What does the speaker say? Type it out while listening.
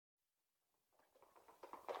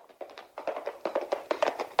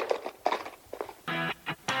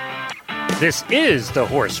This is the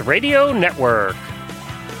Horse Radio Network.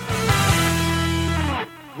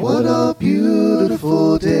 What a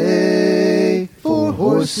beautiful day for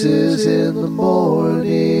horses in the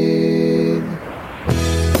morning.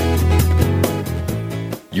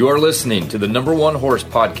 You are listening to the number one horse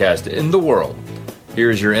podcast in the world.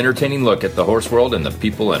 Here's your entertaining look at the horse world and the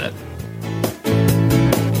people in it.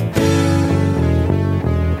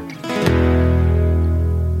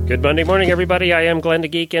 Good Monday morning, everybody. I am Glenn the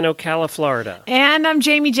Geek in Ocala, Florida. And I'm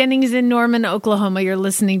Jamie Jennings in Norman, Oklahoma. You're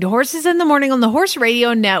listening to Horses in the Morning on the Horse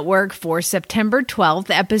Radio Network for September 12th,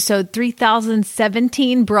 episode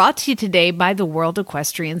 3017, brought to you today by the World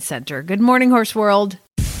Equestrian Center. Good morning, Horse World.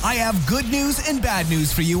 I have good news and bad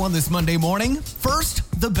news for you on this Monday morning.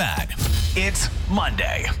 First, the bad. It's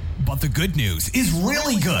Monday. But the good news is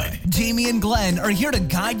really good. Jamie and Glenn are here to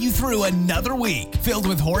guide you through another week filled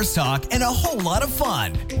with horse talk and a whole lot of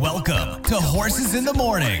fun. Welcome to Horses in the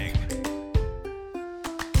Morning.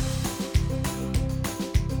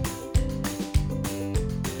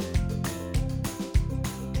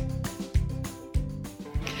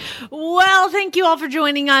 Well, thank you all for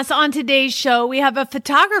joining us on today's show. We have a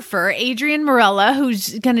photographer, Adrian Morella,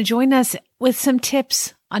 who's going to join us with some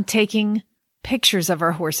tips on taking pictures of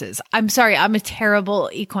our horses. I'm sorry, I'm a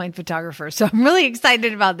terrible equine photographer, so I'm really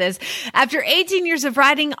excited about this. After 18 years of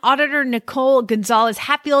riding, Auditor Nicole Gonzalez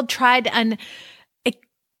Hatfield tried an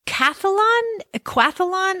Equathon?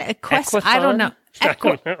 I don't know.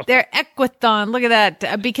 They're Equathon. Look at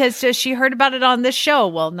that. Because she heard about it on this show.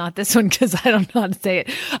 Well, not this one because I don't know how to say it.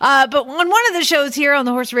 But on one of the shows here on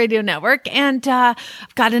the Horse Radio Network. And I've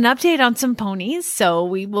got an update on some ponies. So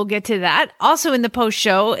we will get to that. Also in the post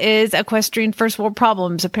show is Equestrian First World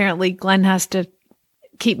Problems. Apparently Glenn has to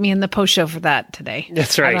keep me in the post show for that today.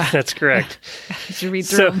 That's right. That's correct. I should read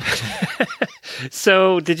through them.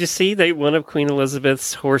 So did you see that one of Queen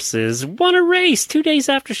Elizabeth's horses won a race 2 days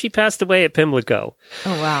after she passed away at Pimlico?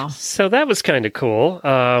 Oh, wow. So that was kind of cool.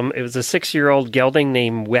 It was a 6-year-old gelding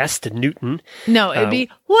named West Newton. No, it'd be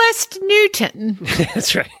West Newton.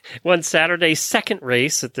 That's right. Won Saturday's second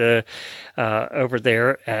race at the over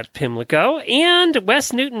there at Pimlico. And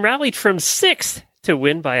West Newton rallied from 6th to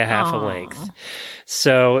win by a half a length.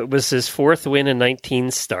 So it was his 4th win in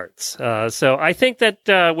 19 starts. So I think that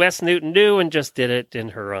Wes Newton knew and just did it in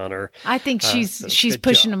her honor. I think she's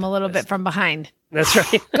pushing him a little bit from behind. That's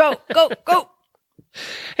right. Go.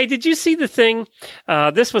 Hey, did you see the thing?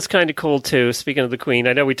 This was kind of cool, too. Speaking of the Queen,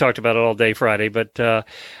 I know we talked about it all day Friday, but a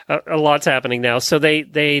lot's happening now. So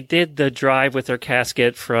they did the drive with her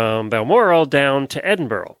casket from Balmoral down to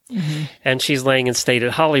Edinburgh. Mm-hmm. And she's laying in state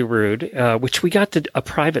at Holyrood, which we got a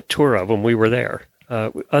private tour of when we were there.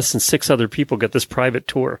 Us and 6 other people got this private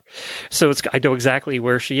tour. So I know exactly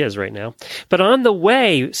where she is right now. But on the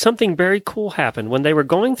way, something very cool happened. When they were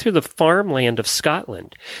going through the farmland of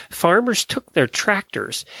Scotland, farmers took their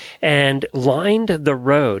tractors and lined the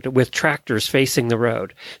road with tractors facing the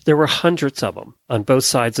road. There were hundreds of them on both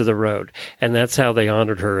sides of the road. And that's how they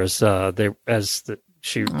honored her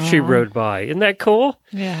she rode by. Isn't that cool?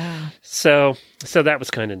 Yeah. So that was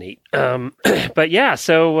kind of neat. But yeah,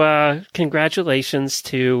 so congratulations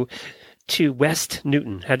to West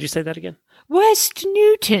Newton. How'd you say that again? West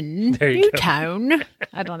Newton. There you Newtown.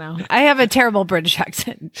 I don't know. I have a terrible British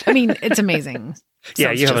accent. I mean, it's amazing. Yeah,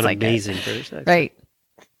 Sounds you have an like amazing British accent. Right.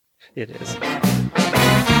 It is.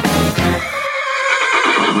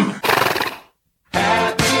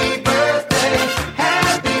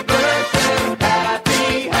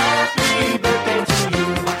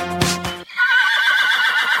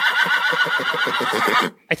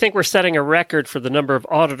 I think we're setting a record for the number of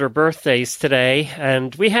Auditor birthdays today,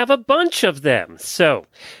 and we have a bunch of them. So,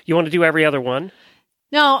 you want to do every other one?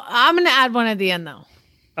 No, I'm going to add one at the end, though.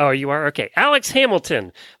 Oh, you are? Okay. Alex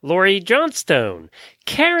Hamilton, Lori Johnstone,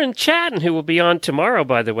 Karen Chatton, who will be on tomorrow,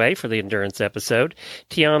 by the way, for the Endurance episode,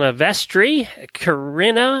 Tiana Vestry,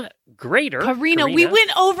 Corinna Greater. Karina. We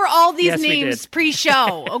went over all these names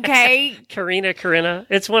pre-show, okay? Corinna.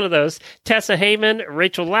 It's one of those. Tessa Heyman,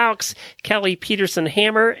 Rachel Laux, Kelly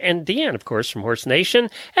Peterson-Hammer, and Deanne, of course, from Horse Nation,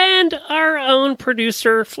 and our own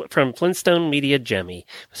producer from Flintstone Media, Jemmy.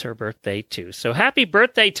 It was her birthday, too. So happy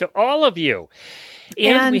birthday to all of you.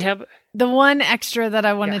 And we have the one extra that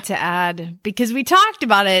I wanted to add, because we talked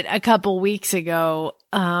about it a couple weeks ago,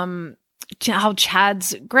 how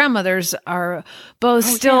Chad's grandmothers are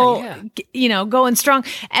both going strong.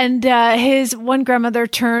 And his one grandmother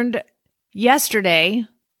turned yesterday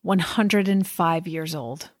 105 years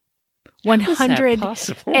old.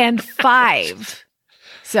 105.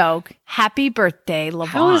 So happy birthday, LaVon.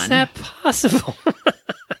 How is that possible? I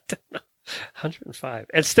don't know. 105.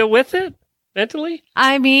 And still with it? mentally?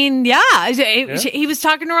 I mean, yeah. He was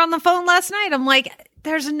talking to her on the phone last night. I'm like,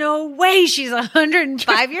 there's no way she's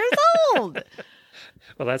 105 years old.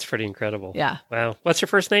 Well, that's pretty incredible. Yeah. Wow. What's her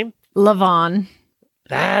first name? Lavon.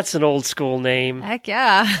 That's an old school name. Heck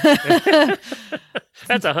yeah.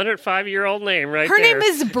 That's a 105-year-old name right Her there. name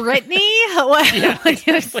is Brittany. What do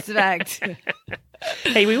you expect?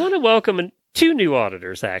 Hey, we want to welcome 2 new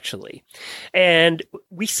auditors, actually. And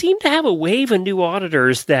we seem to have a wave of new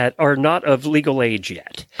auditors that are not of legal age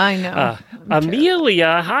yet. I know.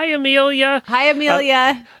 Amelia. Hi, Amelia. Hi,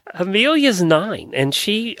 Amelia. Amelia's 9, and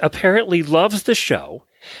she apparently loves the show.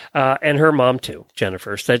 And her mom, too,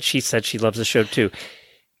 Jennifer, said she loves the show, too.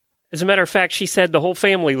 As a matter of fact, she said the whole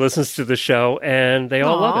family listens to the show, and they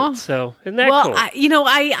all love it. So, isn't that cool? Well,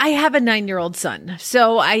 I have a 9-year-old son,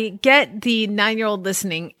 so I get the 9-year-old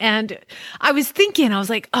listening. And I was thinking, I was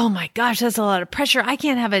like, oh my gosh, that's a lot of pressure. I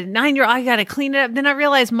can't have a 9-year-old. I got to clean it up. Then I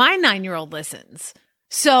realized my 9-year-old listens.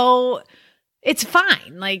 So it's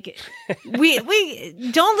fine. Like, we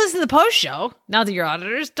don't listen to the post show. Now that you're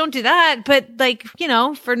auditors, don't do that. But like,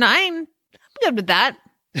 for 9, I'm good with that.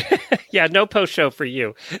 Yeah, no post show for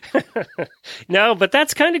you. No, but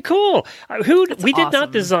that's kind of cool. We did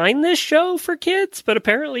not design this show for kids, but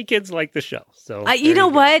apparently kids like the show. So you know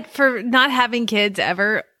what? For not having kids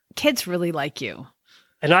ever, kids really like you.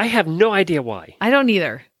 And I have no idea why. I don't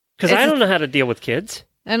either. Because I don't know how to deal with kids.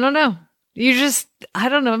 I don't know. I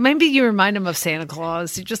don't know. Maybe you remind him of Santa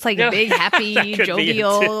Claus. You're just like a big, happy,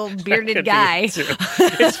 jovial, bearded guy.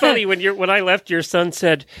 It's funny when I left, your son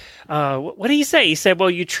said, what did he say? He said, well,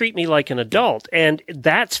 you treat me like an adult. And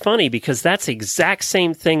that's funny because that's the exact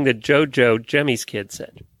same thing that JoJo, Jemmy's kid,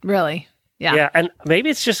 said. Really? Yeah. Yeah. And maybe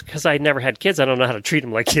it's just because I never had kids. I don't know how to treat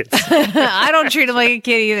them like kids. I don't treat them like a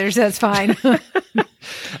kid either, so that's fine.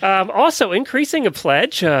 Also, increasing a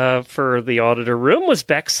pledge for the auditor room was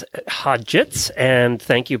Bex Hodgetts. And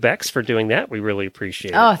thank you, Bex, for doing that. We really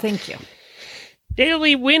appreciate it. Oh, thank you.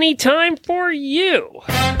 Daily Winnie time for you.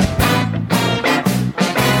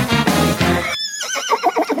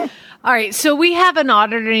 All right, so we have an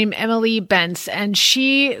auditor named Emily Bentz, and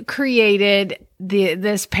she created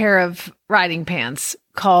this pair of riding pants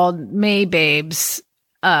called May Babes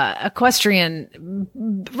Equestrian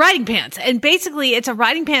riding pants. And basically it's a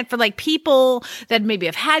riding pant for like people that maybe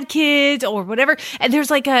have had kids or whatever. And there's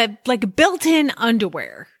like a built-in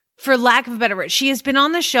underwear, for lack of a better word. She has been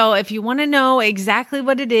on the show. If you want to know exactly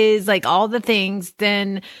what it is, like all the things,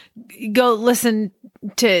 then go listen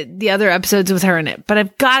to the other episodes with her in it. But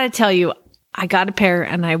I've got to tell you, I got a pair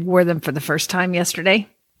and I wore them for the first time yesterday.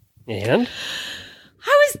 And?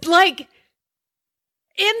 I was like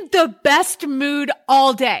in the best mood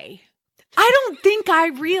all day. I don't think I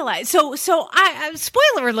realized. So I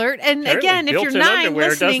spoiler alert. And apparently again, if you're 9 underwear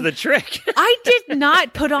listening, does the trick. I did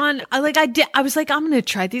not put on I was like, I'm going to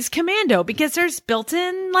try these commando because there's built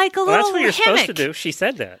in like a little That's what you're hammock. supposed to do. She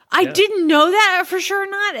said that. I didn't know that for sure or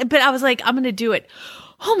not, but I was like, I'm going to do it.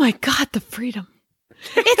 Oh my God, the freedom.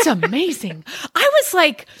 It's amazing. I was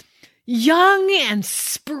like young and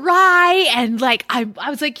spry and like, I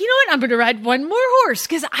was like, you know what? I'm going to ride one more horse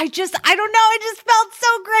because I don't know. It just felt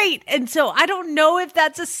so great. And so I don't know if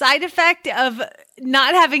that's a side effect of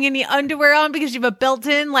not having any underwear on because you have a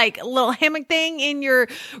built-in like little hammock thing in your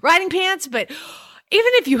riding pants, but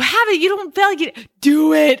even if you have it, you don't feel like it.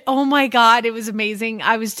 Do it. Oh my God. It was amazing.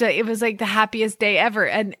 It was like the happiest day ever.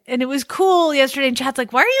 And it was cool yesterday. And Chad's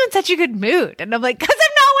like, why are you in such a good mood? And I'm like, cause I'm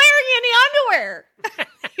not wearing any underwear.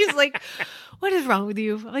 He's like, what is wrong with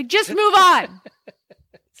you? I'm like, just move on.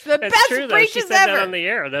 It's the That's best true, breeches she said ever. that on the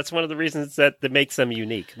air. That's one of the reasons that makes them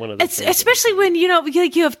unique. One of the things. Especially when, you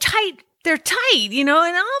have they're tight, and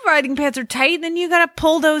all riding pants are tight. And then you got to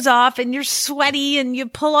pull those off and you're sweaty and you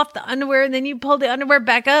pull off the underwear and then you pull the underwear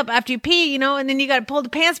back up after you pee, and then you got to pull the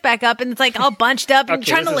pants back up and it's like all bunched up and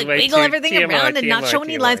trying to like wiggle everything around and not show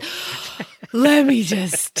any lines. Let me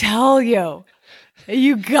just tell you.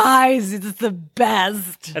 You guys, it's the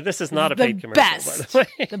best. And this is not a paid commercial, by the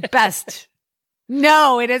way. The best.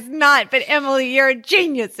 No, it is not. But Emily, you're a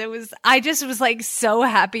genius. I just was like so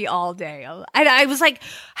happy all day. I was like,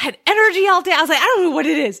 had energy all day. I was like, I don't know what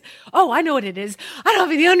it is. Oh, I know what it is. I don't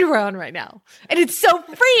have any underwear on right now. And it's so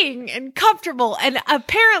freeing and comfortable. And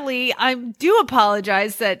apparently I do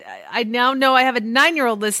apologize that I now know I have a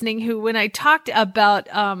 9-year-old listening who, when I talked about,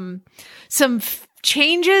 some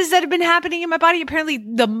changes that have been happening in my body, apparently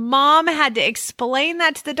the mom had to explain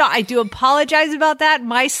that to the dog. I do apologize about that.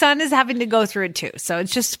 My son is having to go through it too. So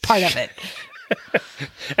it's just part of it.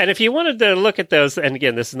 And if you wanted to look at those, and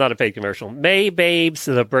again, this is not a paid commercial,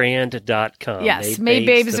 maybabesthebrand.com. Yes,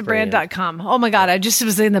 maybabesthebrand.com. Oh my God, I just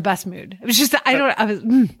was in the best mood. It was just,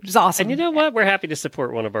 it was awesome. And you know what? We're happy to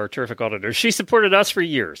support one of our terrific auditors. She supported us for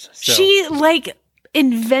years. So. She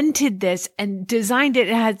invented this and designed it.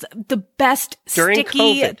 It has the best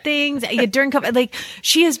sticky things. Yeah, during COVID.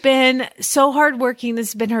 She has been so hardworking. This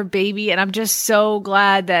has been her baby. And I'm just so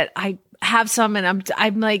glad that I have some, and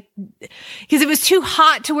I'm like, because it was too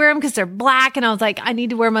hot to wear them because they're black. And I was like, I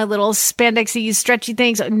need to wear my little spandexy, stretchy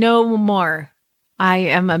things. No more. I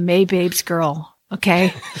am a May Babes girl.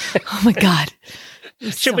 Okay. Oh my God.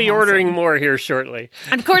 She'll be ordering more here shortly.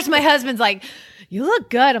 And of course, my husband's like, you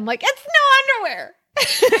look good. I'm like, it's no underwear.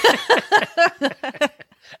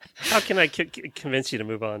 How can I convince you to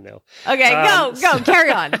move on now? Okay, go,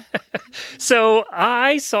 carry on. So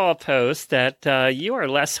I saw a post that you are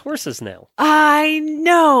less horses now. I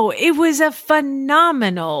know. It was a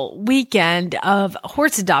phenomenal weekend of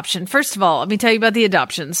horse adoption. First of all, let me tell you about the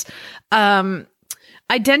adoptions.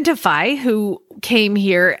 Identify, who came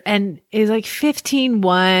here and is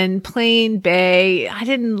 15-1, plain bay. I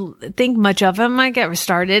didn't think much of him. I got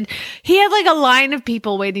started. He had a line of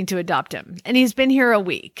people waiting to adopt him, and he's been here a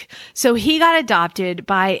week. So he got adopted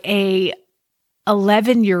by a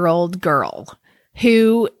 11-year-old girl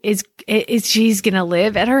who she's going to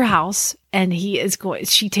live at her house, and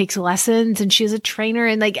she takes lessons, and she has a trainer,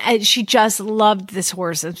 and she just loved this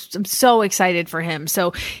horse. I'm so excited for him.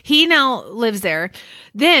 So he now lives there.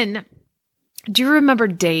 Then, do you remember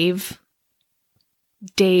Dave?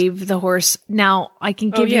 Dave, the horse. Now I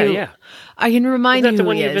can give you. Yeah. I can remind you. Is that the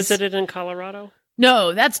one you visited in Colorado?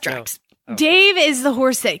 No, that's Drex. Oh. Dave is the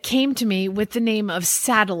horse that came to me with the name of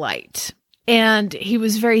Satellite. And he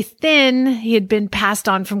was very thin. He had been passed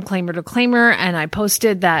on from claimer to claimer. And I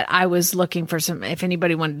posted that I was looking for if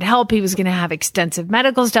anybody wanted help. He was going to have extensive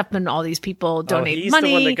medical stuff, and all these people donate he's money.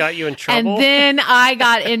 The one that got you in trouble. And then I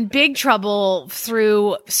got in big trouble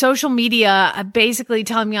through social media, basically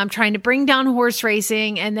telling me I'm trying to bring down horse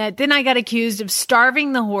racing. And then I got accused of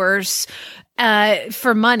starving the horse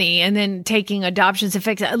for money, and then taking adoptions to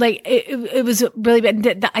fix it. It was really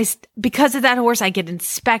bad. Because of that horse, I get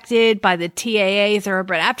inspected by the TAA,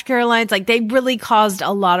 Thoroughbred Aftercare Alliance. They really caused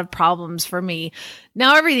a lot of problems for me.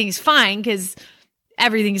 Now everything's fine because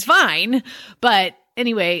everything's fine. But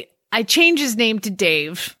anyway, I changed his name to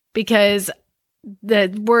Dave because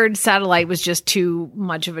the word Satellite was just too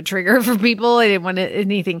much of a trigger for people. I didn't want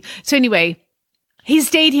anything. So anyway, he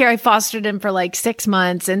stayed here. I fostered him for 6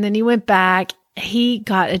 months, and then he went back. He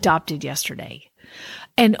got adopted yesterday.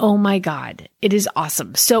 And oh my God, it is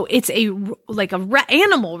awesome. So it's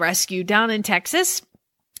animal rescue down in Texas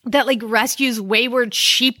that rescues wayward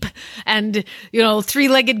sheep and,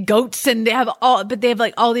 three-legged goats, and they have all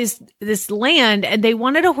this land, and they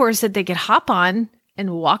wanted a horse that they could hop on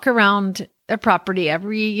and walk around their property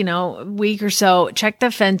every, week or so, check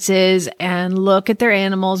the fences and look at their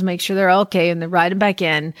animals, make sure they're okay, and then ride them back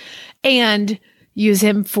in, and use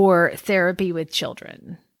him for therapy with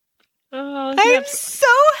children. Oh, I'm so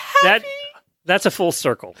happy. That's a full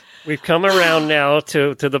circle. We've come around now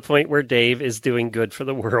to the point where Dave is doing good for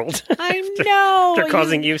the world. I know. They're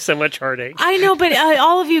causing you so much heartache. I know, but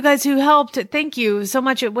all of you guys who helped, thank you so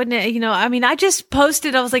much. It wouldn't, I just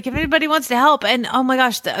posted, I was like, if anybody wants to help, and oh my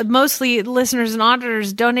gosh, mostly listeners and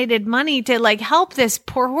auditors donated money to help this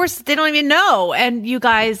poor horse that they don't even know. And you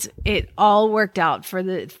guys, it all worked out for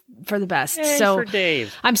the best. Yay, so for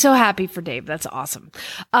Dave. I'm so happy for Dave. That's awesome.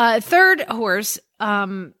 Third horse,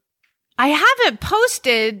 I haven't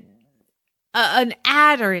posted an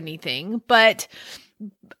ad or anything, but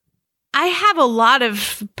I have a lot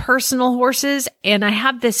of personal horses, and I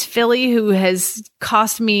have this filly who has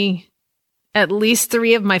cost me at least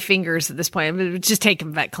 3 of my fingers at this point. I would just take him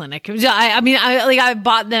to vet clinic. I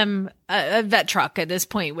bought them a vet truck at this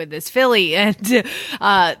point with this filly, and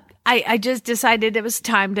I just decided it was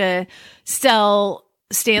time to sell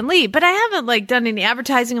Stan Lee, but I haven't done any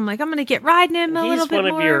advertising. I'm going to get riding him a little bit more.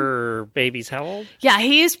 He's one of your babies. How old? Yeah,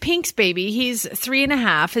 he is Pink's baby. He's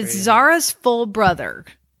 3.5. It's Zara's full brother.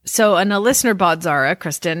 So, and a listener bought Zara,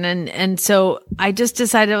 Kristen. And so I just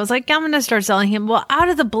decided, I was like, I'm going to start selling him. Well, out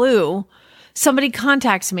of the blue, somebody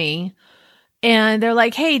contacts me and they're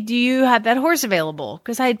like, hey, do you have that horse available?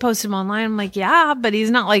 Because I had posted him online. I'm like, yeah, but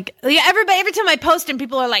he's not every time I post him,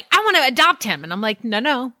 people are like, I want to adopt him. And I'm like,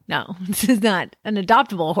 no, this is not an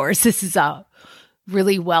adoptable horse. This is a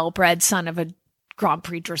really well-bred son of a Grand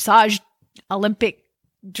Prix dressage Olympic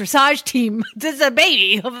dressage team. This is a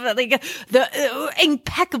baby, like the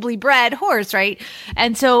impeccably bred horse, right?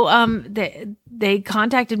 And so they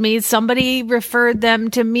contacted me. Somebody referred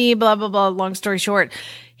them to me. Blah blah blah. Long story short,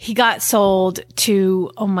 he got sold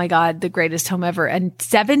to, oh my God, the greatest home ever. And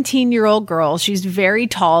 17-year-old girl. She's very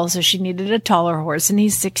tall, so she needed a taller horse, and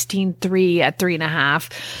he's 16.3 at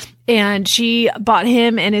 3.5. And she bought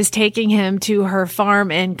him and is taking him to her farm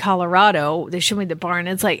in Colorado. They showed me the barn.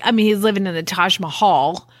 It's like, I mean, he's living in the Taj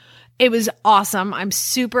Mahal. It was awesome. I'm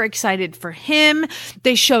super excited for him.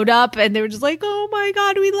 They showed up and they were just like, oh my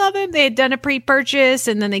God, we love him. They had done a pre-purchase,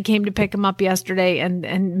 and then they came to pick him up yesterday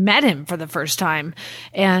and met him for the first time,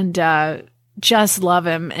 and just love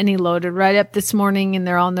him. And he loaded right up this morning, and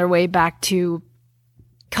they're on their way back to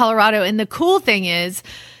Colorado. And the cool thing is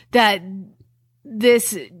that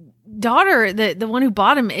this daughter, the one who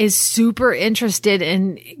bought him, is super interested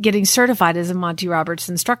in getting certified as a Monty Roberts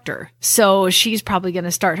instructor. So she's probably going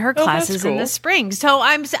to start her classes in the spring. So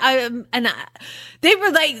they were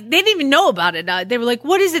like, they didn't even know about it. They were like,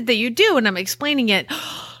 what is it that you do? And I'm explaining it.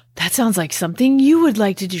 That sounds like something you would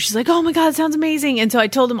like to do. She's like, oh my God, it sounds amazing. And so I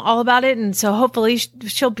told them all about it. And so hopefully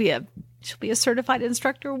she'll be a certified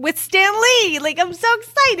instructor with Stan Lee. Like, I'm so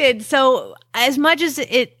excited. So as much as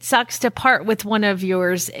it sucks to part with one of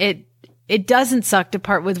yours, it doesn't suck to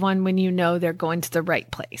part with one when you know they're going to the right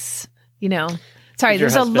place. You know, sorry, Did your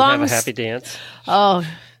there's a husband long have a happy dance. Oh,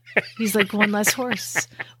 he's like, one less horse.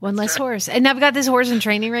 And I've got this horse in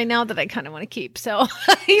training right now that I kind of want to keep. So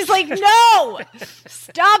he's like, no,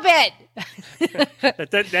 stop it.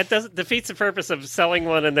 that doesn't defeats the purpose of selling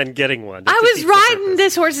one and then getting one. I was riding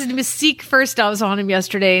this horse's Mystique first. I was on him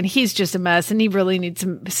yesterday, and he's just a mess, and he really needs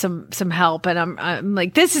some help. And I'm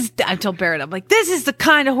like, I told Barrett, I'm like, this is the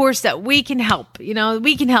kind of horse that we can help. You know,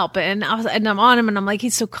 we can help. And I'm on him, and I'm like,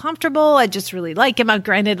 he's so comfortable. I just really like him.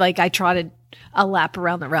 Granted, like, I trotted a lap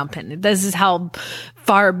around the round pen. This is how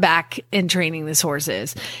far back in training this horse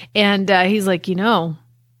is. And he's like, you know,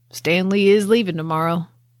 Stan Lee is leaving tomorrow.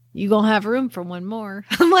 You gonna have room for one more.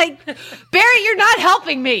 I'm like, Barry, you're not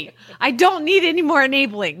helping me. I don't need any more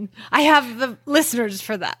enabling. I have the listeners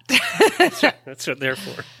for that. That's what they're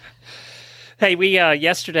for. Hey,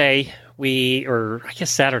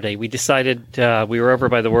 Saturday, we decided we were over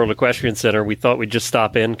by the World Equestrian Center. We thought we'd just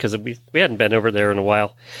stop in because we hadn't been over there in a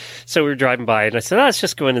while. So we were driving by, and I said, let's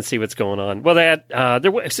just go in and see what's going on. Well,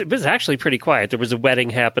 it was actually pretty quiet. There was a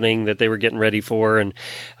wedding happening that they were getting ready for, and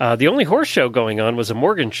the only horse show going on was a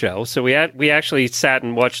Morgan show. So we actually sat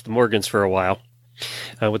and watched the Morgans for a while.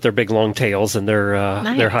 With their big long tails and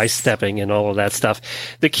their high stepping and all of that stuff.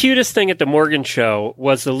 The cutest thing at the Morgan show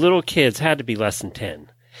was the little kids had to be less than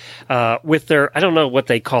 10. With their, I don't know what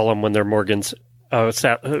they call them when they're Morgans,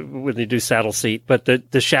 when they do saddle seat, but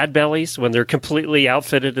the shad bellies, when they're completely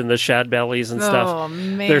outfitted in the shad bellies and stuff. Oh,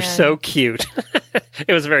 man. They're so cute.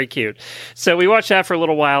 It was very cute. So we watched that for a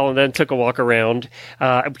little while and then took a walk around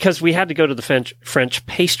because we had to go to the French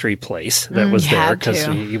pastry place that was there because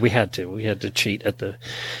we had to. We had to cheat at the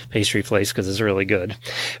pastry place because it's really good.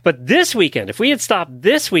 But this weekend, if we had stopped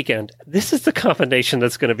this weekend, this is the combination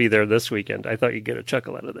that's going to be there this weekend. I thought you'd get a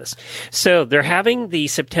chuckle out of this. So they're having the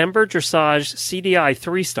September Dressage CDI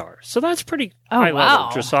 3-star. So that's pretty high-level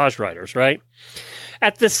dressage riders, right?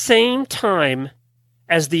 At the same time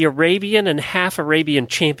as the Arabian and Half Arabian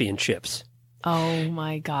Championships. Oh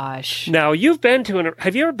my gosh! Now have you ever been to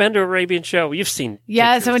an Arabian show? You've seen?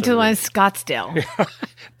 Yes, I went to the one in Scottsdale.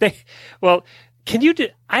 I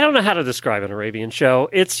don't know how to describe an Arabian show.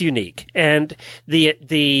 It's unique, and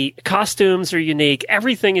the costumes are unique.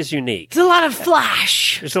 Everything is unique. There's a lot of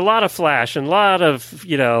flash. There's a lot of flash and a lot of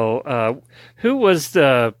who was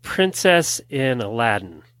the princess in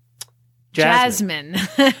Aladdin? Jasmine.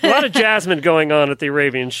 A lot of Jasmine going on at the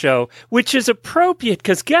Arabian show, which is appropriate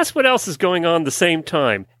because guess what else is going on the same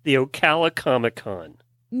time? The Ocala Comic Con.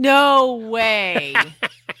 No way.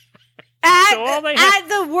 At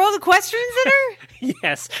the World Equestrian Center?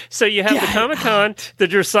 Yes. So you have the Comic Con, the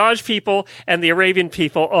dressage people, and the Arabian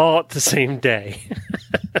people all at the same day.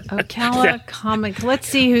 Ocala Comic. Let's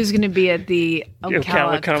see who's going to be at the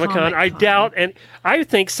Ocala Comic Con. I doubt, and I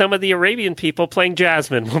think some of the Arabian people playing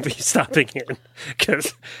Jasmine will be stopping in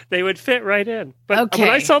because they would fit right in. But when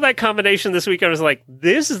I saw that combination this week, I was like,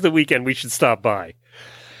 this is the weekend we should stop by.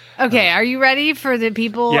 Okay. Are you ready for the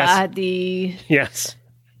people at the... Yes.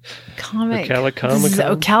 Comic. Ocala Comic-Con. This is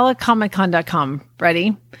OcalaComicCon.com.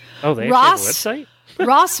 Ready? Oh, they have a website?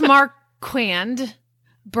 Ross Marquand,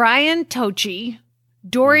 Brian Tochi,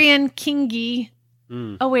 Dorian Kingi.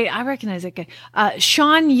 Oh, wait, I recognize that guy.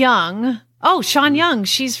 Sean Young. Oh, Sean Young.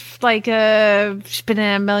 She's like, she's been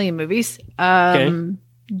in a million movies.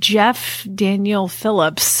 Jeff Daniel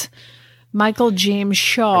Phillips, Michael James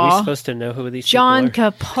Shaw. Are we supposed to know who these John people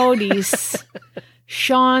are? Capotes,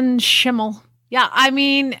 Sean Schimmel. Yeah, I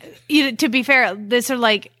mean, to be fair, these are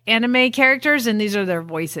like anime characters, and these are their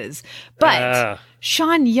voices. But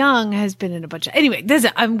Sean Young has been in a bunch of... Anyway,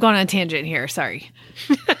 I'm going on a tangent here. Sorry.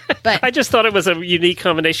 But I just thought it was a unique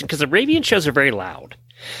combination because Arabian shows are very loud.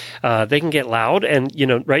 They can get loud, and,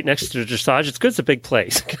 right next to dressage, it's good. It's a big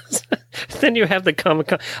place. Then you have the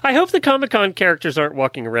Comic-Con. I hope the Comic-Con characters aren't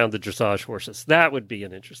walking around the dressage horses. That would be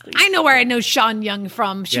an interesting... I know where I know Sean Young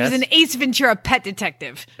from. She was an Ace Ventura pet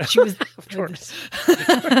detective. She was... Of course.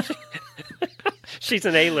 She's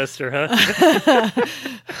an A-lister, huh?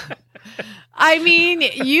 I mean,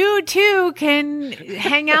 you too can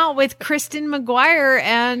hang out with Kristen McGuire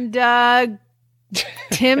and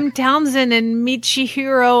Tim Townsend and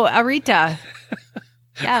Michihiro Arita.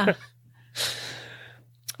 Yeah.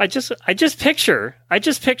 I just picture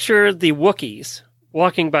the Wookiees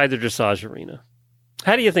walking by the dressage arena.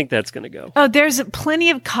 How do you think that's going to go? Oh, there's plenty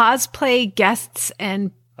of cosplay guests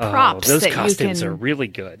and props. Those that costumes you can... are really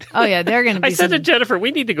good. Oh yeah, they're going to be. I said to Jennifer, we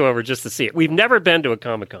need to go over just to see it. We've never been to a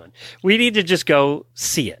Comic-Con. We need to just go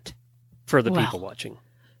see it for the people watching.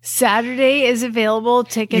 Saturday is available.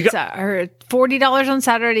 Tickets are $40 on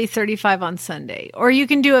Saturday, $35 on Sunday. Or you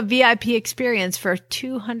can do a VIP experience for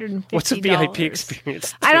 $250. What's a VIP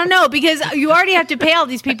experience? I don't know, because you already have to pay all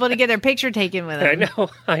these people to get their picture taken with them.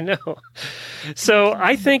 I know. So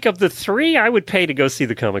I think of the three, I would pay to go see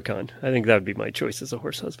the Comic-Con. I think that would be my choice as a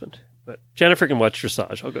horse husband. But Jennifer can watch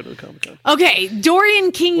dressage. I'll go to the Comic-Con. Okay,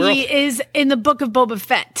 Dorian Kingi is in the Book of Boba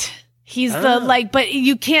Fett. He's but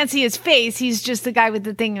you can't see his face. He's just the guy with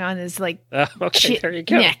the thing on his there you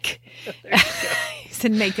go. Neck. He's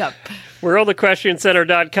in makeup.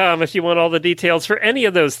 WorldEquestrianCenter.com if you want all the details for any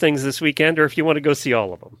of those things this weekend, or if you want to go see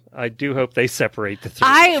all of them. I do hope they separate the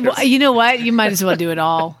three. You know what? You might as well do it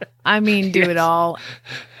all. I mean, do it all.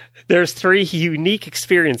 There's three unique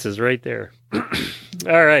experiences right there.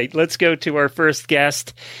 All right, let's go to our first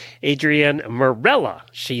guest, Adrienne Morella.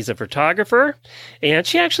 She's a photographer, and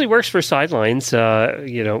she actually works for Sidelines.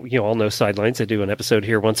 You all know Sidelines. I do an episode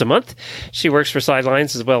here once a month. She works for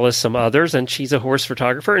Sidelines as well as some others, and she's a horse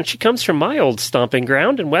photographer, and she comes from my old stomping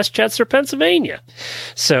ground in Westchester, Pennsylvania.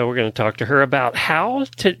 So we're going to talk to her about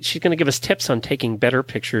she's going to give us tips on taking better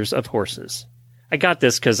pictures of horses. I got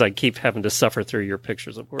this because I keep having to suffer through your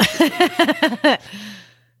pictures of horses.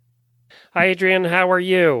 Hi, Adrienne. How are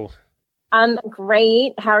you? I'm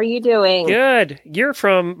great. How are you doing? Good. You're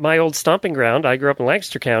from my old stomping ground. I grew up in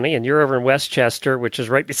Lancaster County, and you're over in Westchester, which is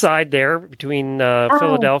right beside there between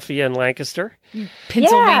Philadelphia and Lancaster.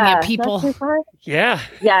 Pennsylvania people. Yeah.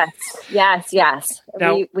 Yes.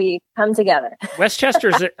 Now, we come together. Westchester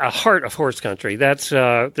is a heart of horse country. That's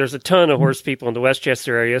there's a ton of horse people in the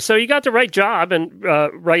Westchester area. So you got the right job and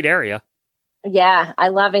right area. Yeah, I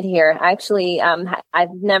love it here. Actually,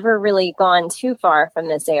 I've never really gone too far from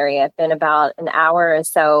this area. I've been about an hour or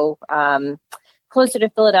so closer to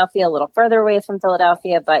Philadelphia, a little further away from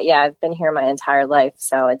Philadelphia. But yeah, I've been here my entire life.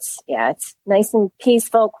 So it's nice and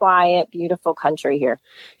peaceful, quiet, beautiful country here.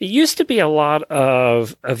 It used to be a lot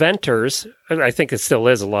of eventers. I think it still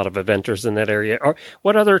is a lot of eventers in that area.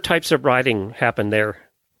 What other types of riding happen there?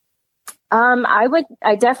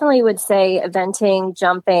 I definitely would say eventing,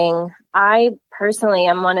 jumping. I personally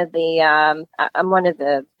am one of the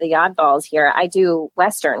oddballs here. I do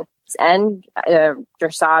Westerns and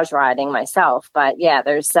dressage riding myself. But yeah,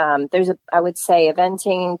 I would say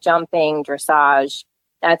eventing, jumping, dressage.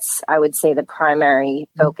 That's, I would say, the primary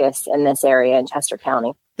focus in this area in Chester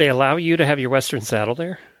County. They allow you to have your Western saddle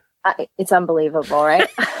there? It's unbelievable, right?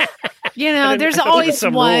 There's always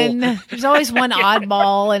one. There's always one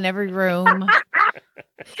oddball in every room.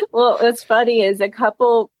 Well, what's funny is a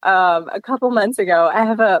couple months ago,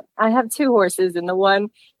 I have two horses, and the one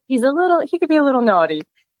he could be a little naughty,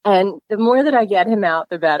 and the more that I get him out,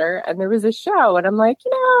 the better. And there was a show, and I'm like,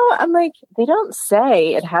 they don't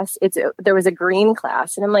say there was a green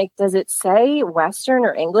class, and I'm like, does it say Western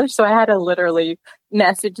or English? So I had to literally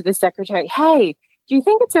message the secretary, hey, do you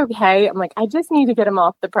think it's okay? I'm like, I just need to get him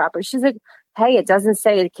off the proper. She's like, hey, it doesn't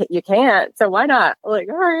say you can't, so why not? I'm like,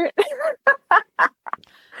 all right.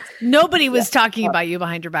 Nobody was talking about you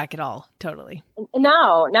behind your back at all. Totally.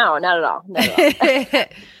 No, not at all. Not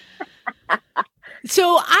at all.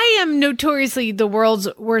 So I am notoriously the world's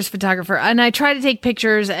worst photographer, and I try to take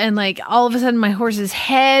pictures, and like all of a sudden my horse's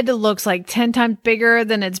head looks like 10 times bigger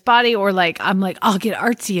than its body, or like I'm like, I'll get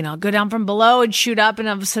artsy and I'll go down from below and shoot up, and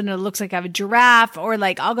all of a sudden it looks like I have a giraffe, or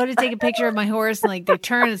like I'll go to take a picture of my horse and like they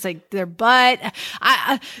turn, it's like their butt.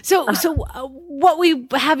 So what we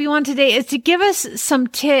have you on today is to give us some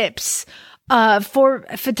tips for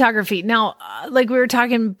photography. Now, like we were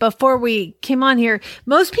talking before we came on here,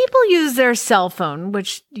 most people use their cell phone,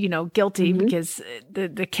 which, guilty because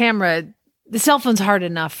the camera, the cell phone's hard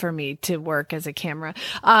enough for me to work as a camera.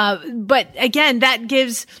 But again, that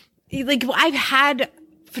gives, like, I've had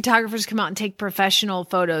photographers come out and take professional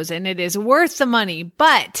photos, and it is worth the money.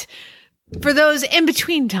 But for those in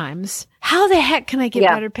between times, how the heck can I get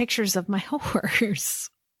better pictures of my horse?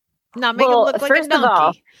 Not make it look like a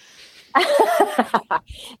donkey.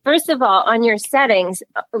 First of all, on your settings,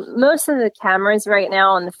 most of the cameras right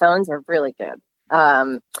now on the phones are really good.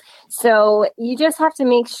 So you just have to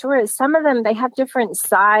make sure some of them, they have different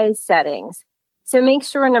size settings. So make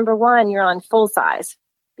sure, number one, you're on full size,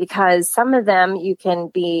 because some of them you can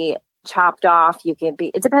be chopped off.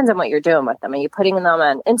 It depends on what you're doing with them. Are you putting them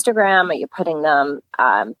on Instagram? Are you putting them,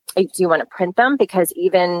 do you want to print them? Because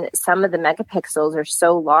even some of the megapixels are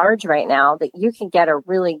so large right now that you can get a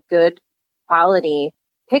really good quality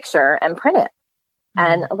picture and print it.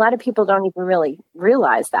 And a lot of people don't even really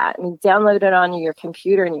realize that. I mean, download it on your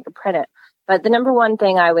computer and you can print it. But the number one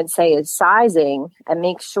thing I would say is sizing, and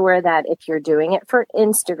make sure that if you're doing it for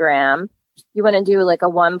Instagram, you want to do like a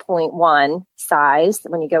 1.1 size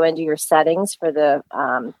when you go into your settings for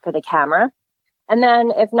the camera. And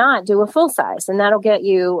then if not, do a full size, and that'll get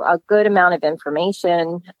you a good amount of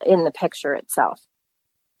information in the picture itself.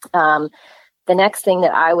 The next thing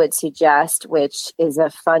that I would suggest, which is a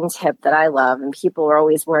fun tip that I love, and people are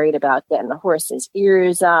always worried about getting the horse's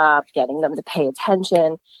ears up, getting them to pay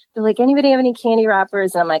attention. They're like, anybody have any candy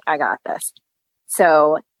wrappers? And I'm like, I got this.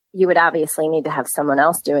 So you would obviously need to have someone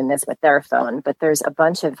else doing this with their phone, but there's a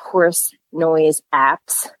bunch of horse noise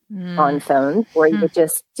apps on phones, or you could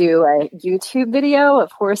just do a YouTube video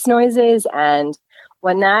of horse noises. And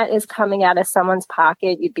when that is coming out of someone's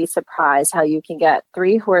pocket, you'd be surprised how you can get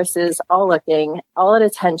 3 horses all looking, all at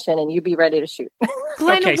attention, and you'd be ready to shoot.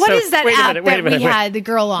 Glenn, what is that app that we had the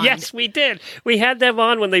girl on? Yes, we did. We had them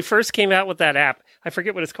on when they first came out with that app. I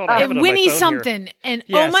forget what it's called. I have it on Winnie my phone something. here. And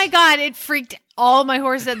oh my God, it freaked all my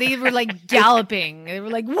horses. They were like galloping. They were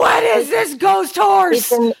like, what is this ghost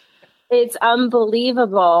horse? It's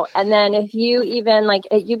unbelievable. And then if you even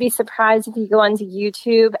you'd be surprised if you go onto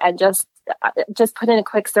YouTube and just put in a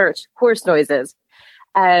quick search, horse noises.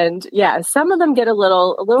 And yeah, some of them get a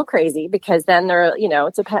little crazy, because then they're,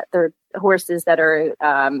 it's a pet. They're horses that are,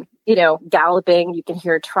 galloping. You can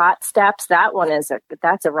hear trot steps. That one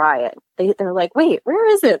that's a riot. They're like, wait,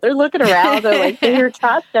 where is it? They're looking around. They're like, they hear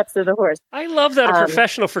trot steps of the horse. I love that a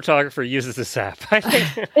professional photographer uses this app. I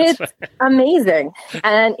think it's amazing.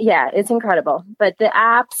 And yeah, it's incredible. But the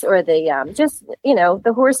apps, or the,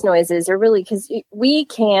 the horse noises are really, because we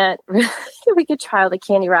could trial the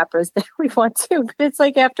candy wrappers that we want to, but it's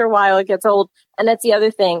like after a while it gets old. And that's the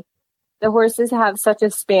other thing. The horses have such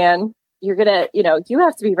a span. You're going to, you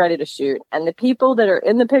have to be ready to shoot. And the people that are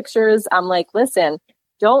in the pictures, I'm like, listen,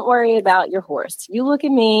 don't worry about your horse. You look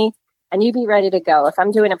at me and you be ready to go. If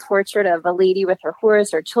I'm doing a portrait of a lady with her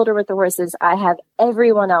horse or children with the horses, I have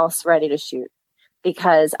everyone else ready to shoot,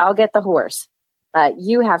 because I'll get the horse.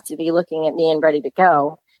 You have to be looking at me and ready to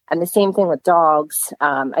go. And the same thing with dogs.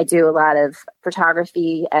 I do a lot of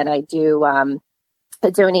photography, and I do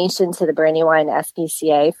a donation to the Brandywine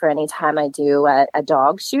SPCA for any time I do a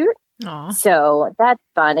dog shoot. Aww. So that's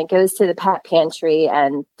fun. It goes to the pet pantry.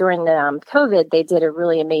 And during the COVID, they did a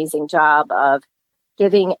really amazing job of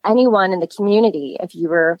giving anyone in the community, if you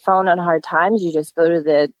were falling on hard times, you just go to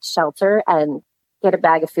the shelter and get a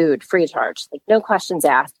bag of food free of charge, like no questions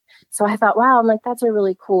asked. So I thought, wow, I'm like, that's a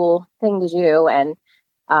really cool thing to do. And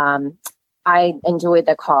I enjoyed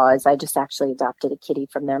the cause. I just actually adopted a kitty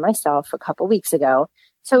from there myself a couple weeks ago.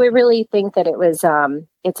 So we really think that it was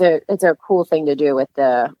it's a cool thing to do with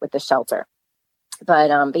the shelter.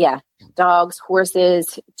 But yeah, dogs,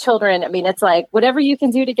 horses, children. I mean, it's like whatever you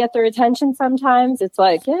can do to get their attention. Sometimes it's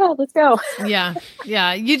like, yeah, let's go. Yeah.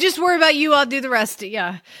 You just worry about you. I'll do the rest.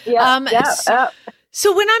 Yeah.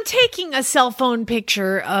 So when I'm taking a cell phone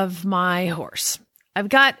picture of my horse, I've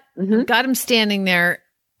got him standing there.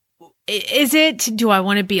 Do I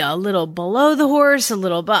want to be a little below the horse, a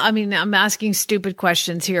little, but I mean, I'm asking stupid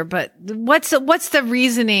questions here, but what's the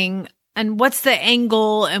reasoning, and what's the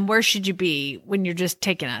angle, and where should you be when you're just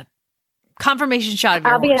taking a confirmation shot of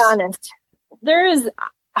your horse? I'll be honest.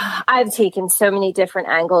 I've taken so many different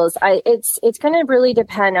angles. It's going to really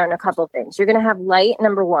depend on a couple of things. You're going to have light,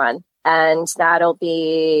 number one, and that'll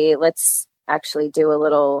be, let's actually do a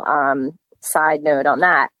little side note on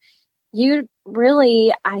that. You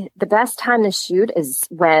really, the best time to shoot is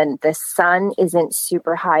when the sun isn't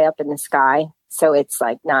super high up in the sky. So it's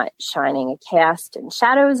like not shining a cast and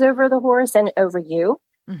shadows over the horse and over you.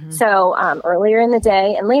 Mm-hmm. So earlier in the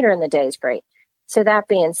day and later in the day is great. So that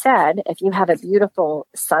being said, if you have a beautiful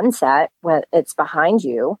sunset when it's behind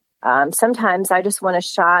you, sometimes I just want a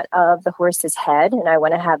shot of the horse's head, and I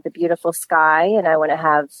want to have the beautiful sky, and I want to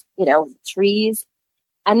have, trees.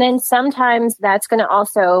 And then sometimes that's going to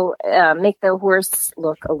also make the horse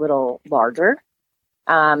look a little larger.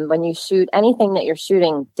 When you shoot anything that you're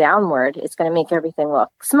shooting downward, it's going to make everything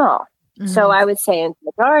look small. Mm-hmm. So I would say in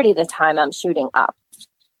the majority of the time I'm shooting up.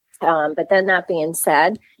 But then that being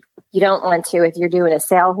said, you don't want to, if you're doing a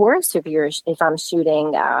sale horse, if I'm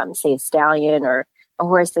shooting, say, a stallion or a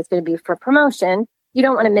horse that's going to be for promotion, you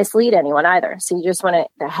don't want to mislead anyone either. So you just want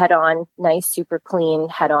the head-on, nice, super clean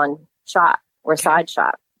head-on shot or side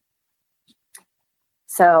shot.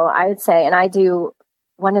 So I would say, and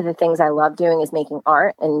one of the things I love doing is making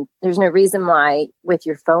art, and there's no reason why with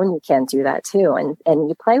your phone you can't do that too. And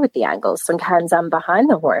you play with the angles. Sometimes I'm behind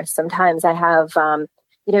the horse. Sometimes I have,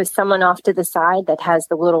 someone off to the side that has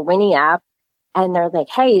the little Winnie app, and they're like,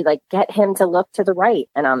 hey, like, get him to look to the right.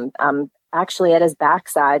 And I'm actually at his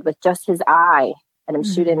backside with just his eye, and I'm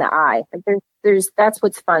shooting the eye. Like that's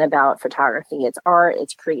what's fun about photography. It's art,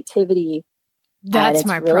 it's creativity. That's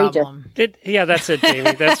my really problem. That's it,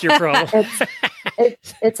 Jamie. That's your problem.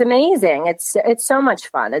 It's amazing. It's so much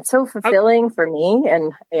fun. It's so fulfilling for me,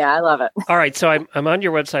 and I love it. All right, so I'm on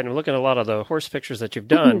your website and I'm looking at a lot of the horse pictures that you've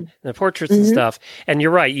done, and the portraits and stuff. And you're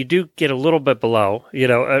right, you do get a little bit below.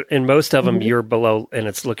 In most of them you're below, and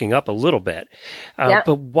it's looking up a little bit.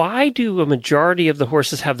 But why do a majority of the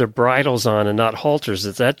horses have their bridles on and not halters?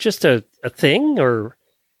 Is that just a thing, or?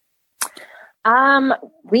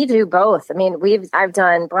 We do both. I mean, I've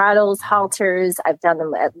done bridles, halters. I've done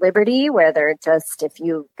them at Liberty, where they're just, if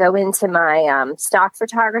you go into my stock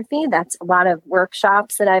photography, that's a lot of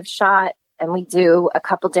workshops that I've shot. And we do a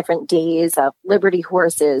couple different days of Liberty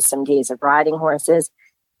horses, some days of riding horses.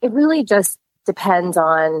 It really just depends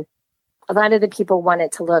on, a lot of the people want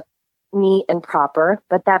it to look neat and proper.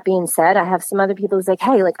 But that being said, I have some other people who's like,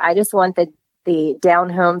 hey, like, I just want the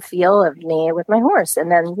down home feel of me with my horse.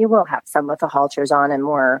 And then you will have some with the halters on and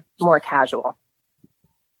more casual.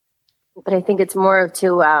 But I think it's more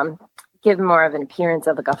to give more of an appearance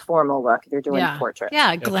of like a formal look if you're doing a portrait.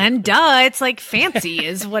 Yeah, Glenn, duh. It's like fancy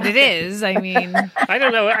is what it is. I mean, I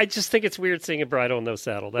don't know. I just think it's weird seeing a bridle and no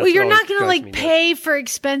saddle. That's you're not going to pay for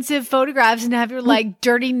expensive photographs and have your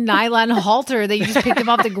dirty nylon halter that you just picked up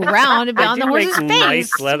off the ground and be on the horse's face.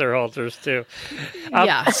 Nice leather halters too.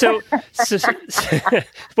 So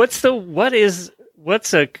what's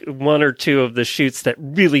a one or two of the shoots that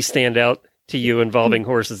really stand out to you involving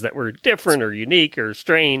horses that were different or unique or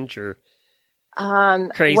strange or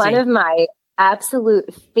crazy? One of my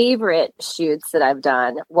absolute favorite shoots that I've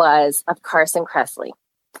done was of Carson Kressley.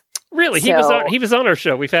 Really? He was on our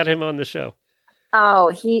show. We've had him on the show. Oh,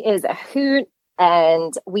 he is a hoot.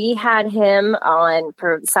 And we had him on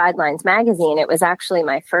for Sidelines magazine. It was actually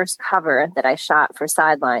my first cover that I shot for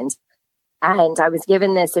Sidelines. And I was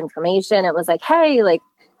given this information. It was like, hey, like,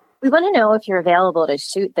 we want to know if you're available to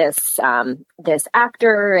shoot this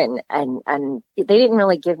actor, and they didn't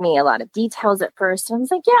really give me a lot of details at first. And I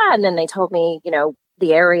was like, yeah. And then they told me,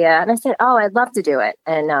 the area, and I said, oh, I'd love to do it.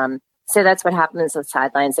 And so that's what happens with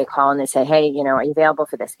Sidelines. They call and they say, hey, are you available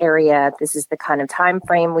for this area? This is the kind of time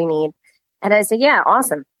frame we need. And I said, yeah,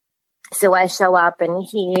 awesome. So I show up, and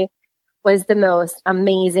he was the most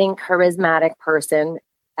amazing, charismatic person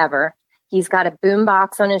ever. He's got a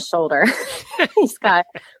boombox on his shoulder. He's got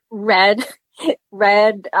red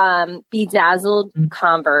bedazzled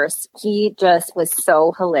Converse. He just was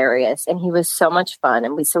so hilarious, and he was so much fun.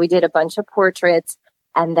 And we did a bunch of portraits,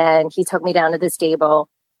 and then he took me down to the stable,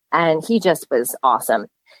 and he just was awesome.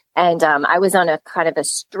 And I was on a kind of a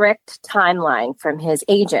strict timeline from his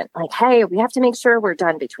agent, like, hey, we have to make sure we're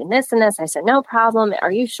done between this and this. I said, no problem.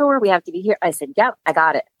 Are you sure we have to be here? I said, yep, I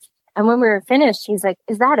got it. And when we were finished, he's like,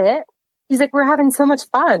 is that it? He's like, we're having so much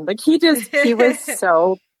fun. Like, he was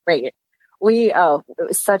so great. It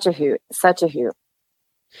was such a hoot.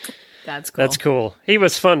 That's cool. That's cool. He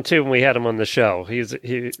was fun too when we had him on the show.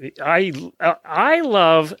 I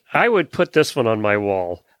would put this one on my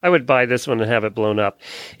wall. I would buy this one and have it blown up.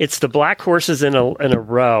 It's the black horses in a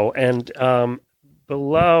row, and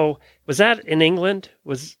below, was that in England?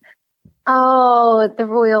 Oh, the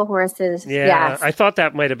royal horses. Yeah, Yes. I thought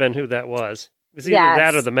that might have been who that was. It was either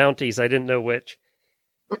that or the Mounties. I didn't know which.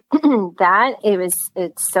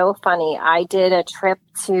 It's so funny. I did a trip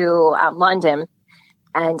to London,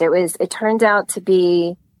 and it turned out to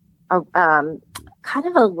be a kind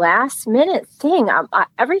of a last minute thing.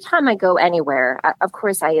 Every time I go anywhere, of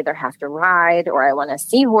course, I either have to ride or I want to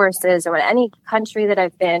see horses, or in any country that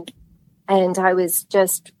I've been. And I was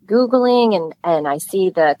just Googling and I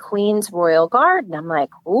see the Queen's Royal Guard, and I'm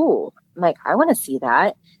like, ooh, I want to see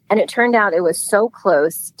that. And it turned out it was so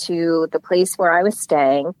close to the place where I was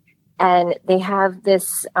staying. And they have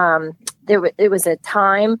this, it was a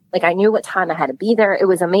time, like I knew what time I had to be there. It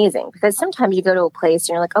was amazing because sometimes you go to a place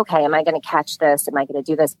and you're like, okay, am I going to catch this? Am I going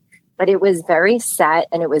to do this? But it was very set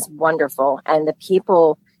and it was wonderful. And the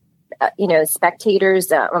people,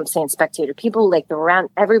 spectators, I'm saying spectator, people like around,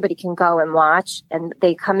 everybody can go and watch, and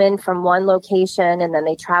they come in from one location and then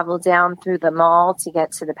they travel down through the mall to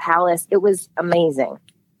get to the palace. It was amazing.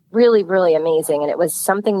 Really, really amazing. And it was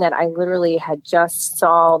something that I literally had just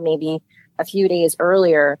saw maybe a few days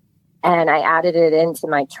earlier, and I added it into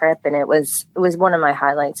my trip, and it was one of my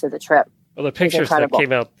highlights of the trip. Well, the pictures that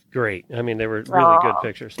came out great. I mean, they were really good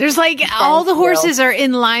pictures. There's like all the horses are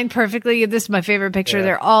in line perfectly. This is my favorite picture. Yeah.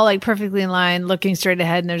 They're all like perfectly in line, looking straight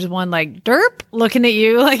ahead. And there's one like derp looking at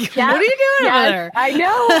you. Like, what are you doing over there?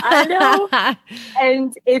 I know.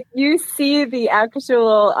 And if you see the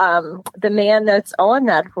actual, the man that's on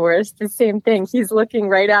that horse, the same thing. He's looking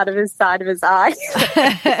right out of his side of his eye.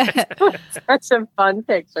 Such a fun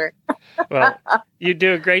picture. Well, you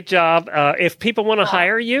do a great job. If people want to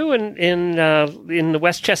hire you in the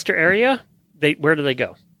Westchester area, where do they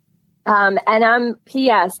go? And I'm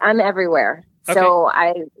everywhere. Okay. So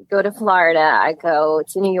I go to Florida, I go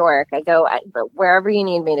to New York, wherever you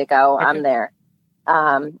need me to go, okay. I'm there.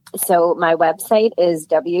 So my website is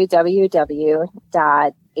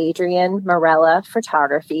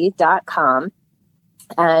www.adrianmorellaphotography.com.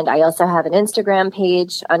 And I also have an Instagram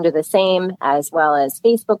page under the same, as well as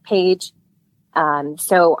Facebook page.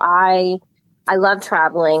 So I love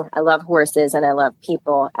traveling. I love horses and I love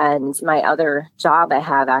people. And my other job I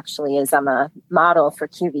have actually is I'm a model for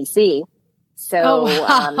QVC. So,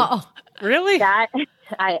 wow. Really? That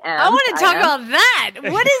I am. I want to talk about that.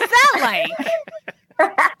 What is that like?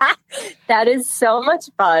 That is so much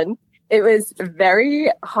fun. It was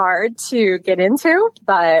very hard to get into,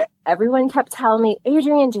 but everyone kept telling me,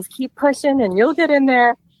 Adrian, just keep pushing and you'll get in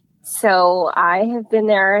there. So I have been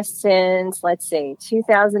there since,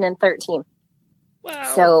 2013.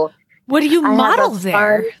 Wow. So what do you model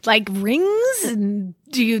there? Like rings? And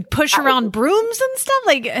do you push around brooms and stuff?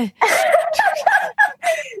 Like,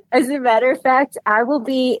 as a matter of fact, I will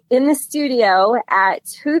be in the studio at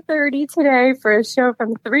 2:30 today for a show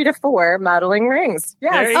from 3 to 4 modeling rings.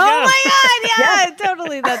 Yes. Oh my God. Yeah,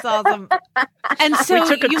 totally. That's awesome. And so we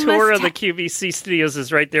took a tour of the QVC studios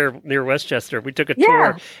is right there near Westchester. We took a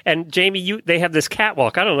tour, and Jamie, they have this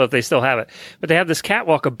catwalk. I don't know if they still have it, but they have this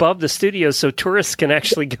catwalk above the studios so tourists can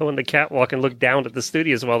actually go in the catwalk and look down at the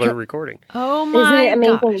studios while they're recording. Oh my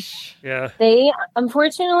gosh. Yeah.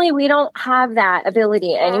 Unfortunately, we don't have that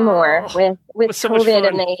ability anymore with so COVID,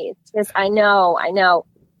 and I know.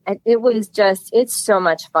 And it's so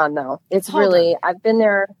much fun though. I've been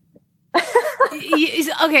there.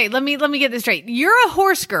 Okay, let me get this straight. You're a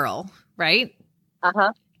horse girl, right?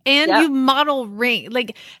 Uh-huh. And you model ring.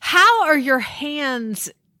 Like, how are your hands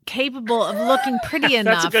capable of looking pretty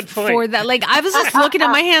enough for that? Like, I was just looking at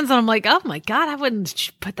my hands and I'm like, oh my God, I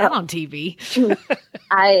wouldn't put that on TV.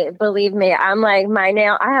 Believe me, I'm like,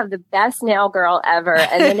 I have the best nail girl ever,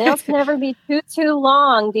 and the nails can never be too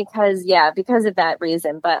long because of that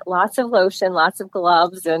reason. But lots of lotion, lots of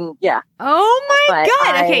gloves, and yeah. Oh my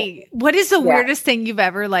God. Okay. What is the weirdest thing you've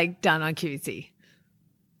ever done on QVC?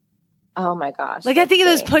 Oh my gosh. I think of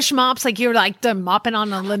those push mops, you're mopping on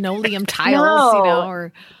the linoleum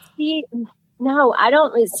tiles, No, I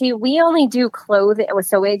don't. See, we only do clothing.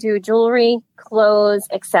 So we do jewelry, clothes,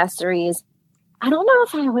 accessories. I don't know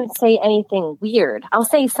if I would say anything weird. I'll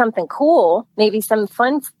say something cool. Maybe some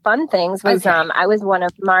fun things was, I was one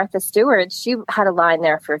of Martha Stewart's. She had a line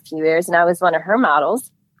there for a few years, and I was one of her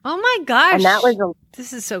models. Oh my gosh. And that was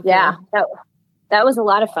this is so cool. Yeah, that was a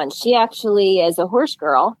lot of fun. She actually is a horse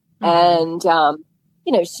girl. Mm-hmm.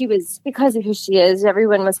 And, she was, because of who she is,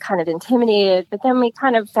 everyone was kind of intimidated, but then we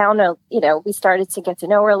kind of found we started to get to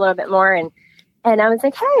know her a little bit more. And I was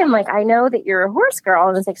like, hey, I know that you're a horse girl.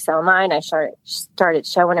 And I was like, so am I. And I started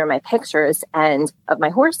showing her my pictures of my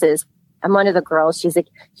horses. And one of the girls, she's like,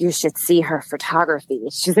 you should see her photography.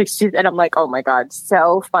 And I'm like, oh my God,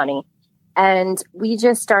 so funny. And we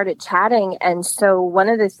just started chatting. And so one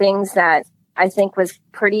of the things that I think was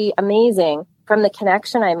pretty amazing from the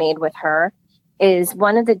connection I made with her is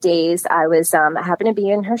one of the days I was, I happened to be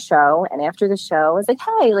in her show. And after the show, I was like,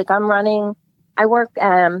 hey, like I work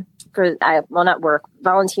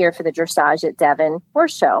volunteer for the dressage at Devon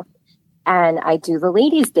Horse Show. And I do the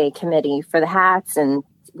Ladies' Day committee for the hats. And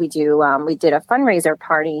we did a fundraiser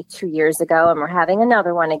party 2 years ago, and we're having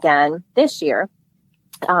another one again this year.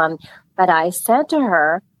 But I said to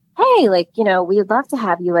her, hey, like, we'd love to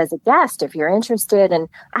have you as a guest if you're interested. And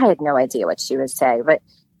I had no idea what she would say, but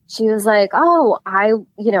she was like, oh, I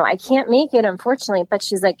can't make it, unfortunately. But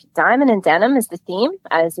she's like, diamond and denim is the theme.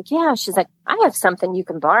 I was like, yeah. She's like, I have something you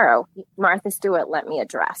can borrow. Martha Stewart lent me a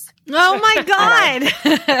dress. Oh, my God.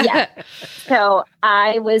 Yeah. So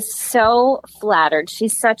I was so flattered.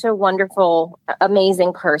 She's such a wonderful,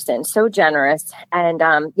 amazing person. So generous. And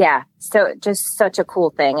so just such a cool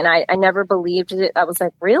thing. And I never believed it. I was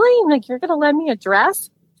like, really? Like, you're going to lend me a dress?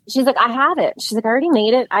 She's like, I have it. She's like, I already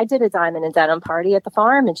made it. I did a diamond and denim party at the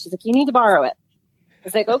farm. And she's like, you need to borrow it. I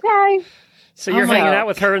was like, okay. So you're hanging out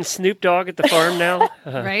with her and Snoop Dogg at the farm now?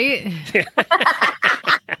 Right?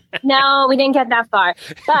 No, we didn't get that far.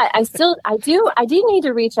 But I do need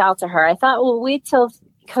to reach out to her. I thought, we'll wait till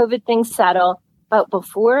COVID things settle. But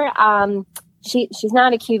before, she's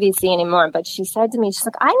not a QVC anymore, but she said to me, she's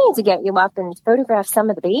like, I need to get you up and photograph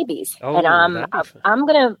some of the babies. Oh, and I'm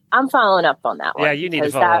following up on that one. Yeah, you need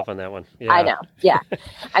to follow up on that one. Yeah. I know. Yeah.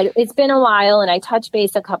 It's been a while, and I touched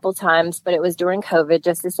base a couple times, but it was during COVID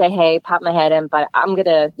just to say, hey, pop my head in. But we're going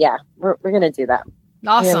to do that. Awesome.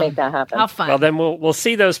 We're going to make that happen. How fun. Well, then we'll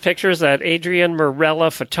see those pictures at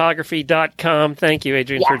AdrianMorellaPhotography.com. Thank you,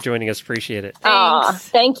 Adrian, for joining us. Appreciate it. Oh,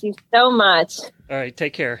 thank you so much. All right.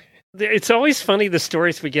 Take care. It's always funny, the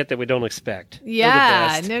stories we get that we don't expect.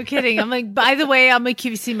 Yeah, no kidding. I'm like, by the way, I'm a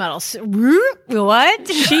QVC model. What?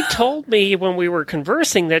 She told me when we were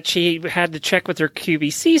conversing that she had to check with her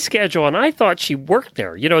QVC schedule, and I thought she worked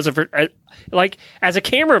there, as a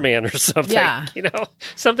cameraman or something. Yeah.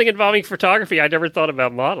 Something involving photography. I never thought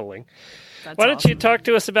about modeling. Why don't you talk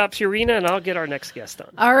to us about Purina, and I'll get our next guest on.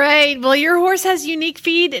 All right. Well, your horse has unique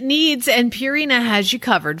feed needs, and Purina has you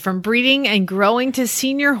covered. From breeding and growing to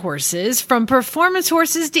senior horses, from performance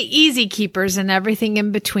horses to easy keepers and everything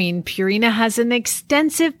in between, Purina has an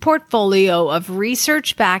extensive portfolio of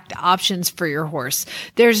research-backed options for your horse.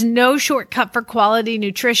 There's no shortcut for quality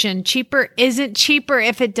nutrition. Cheaper isn't cheaper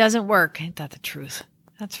if it doesn't work. Ain't that the truth?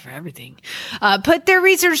 That's for everything. Put their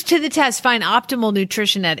research to the test. Find optimal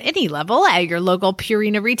nutrition at any level at your local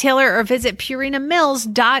Purina retailer or visit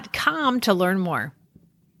purinamills.com to learn more.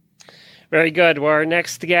 Very good. Well, our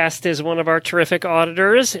next guest is one of our terrific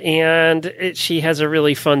auditors, and she has a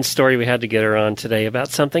really fun story we had to get her on today about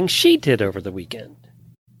something she did over the weekend.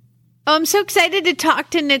 I'm so excited to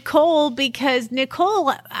talk to Nicole because,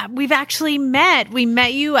 Nicole, we've actually met. We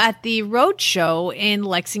met you at the road show in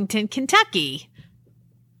Lexington, Kentucky.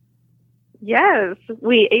 Yes,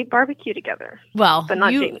 we ate barbecue together. Well, but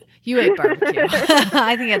not Jamie. You ate barbecue.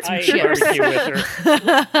 I think that's some cheers. Barbecue with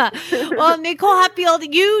her. Well, Nicole Hatfield,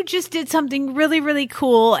 you just did something really, really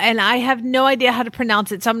cool, and I have no idea how to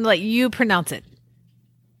pronounce it, so I'm going to let you pronounce it.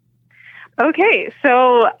 Okay,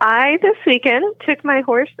 so I, this weekend, took my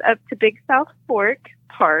horse up to Big South Fork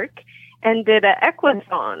Park and did an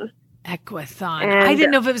Equathon. Equathon. I didn't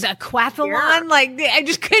know if it was aquathlon. Yeah. Like, I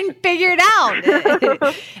just couldn't figure it out.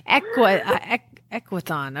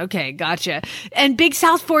 Equathon. Okay, gotcha. And Big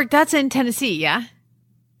South Fork, that's in Tennessee, yeah?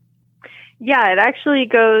 Yeah, it actually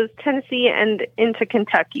goes Tennessee and into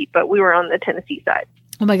Kentucky, but we were on the Tennessee side.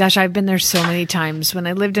 Oh my gosh, I've been there so many times. When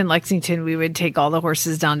I lived in Lexington, we would take all the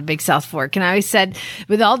horses down to Big South Fork. And I always said,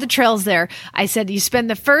 with all the trails there, I said, you spend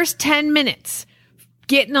the first 10 minutes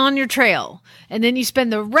getting on your trail, and then you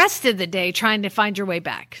spend the rest of the day trying to find your way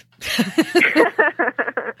back.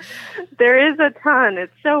 There is a ton.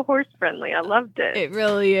 It's so horse friendly. I loved it. It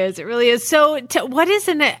really is. It really is. So what is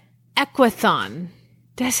an Equathon?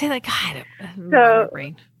 Did I say that? God,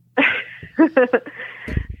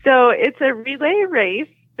 so it's a relay race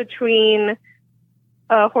between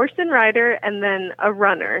a horse and rider and then a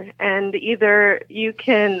runner. And either you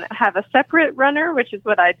can have a separate runner, which is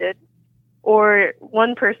what I did, or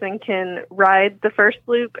one person can ride the first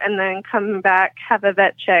loop and then come back, have a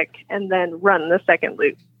vet check, and then run the second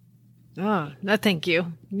loop. Oh, no, thank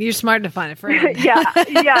you. You're smart to find a friend. Yeah.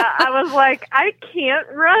 I was like, I can't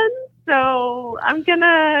run, so I'm going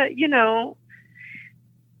to,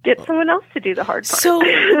 get someone else to do the hard part. So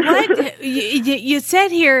what you said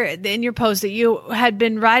here in your post that you've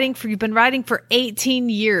been riding for 18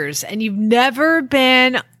 years and you've never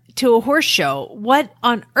been to a horse show. What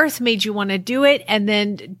on earth made you want to do it and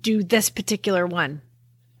then do this particular one?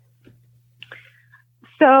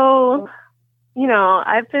 So,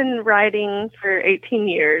 I've been riding for 18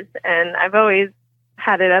 years and I've always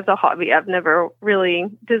had it as a hobby. I've never really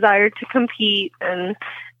desired to compete, and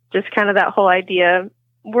just kind of that whole idea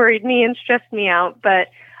worried me and stressed me out. But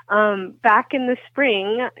back in the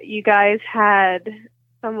spring, you guys had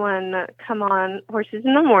someone come on Horses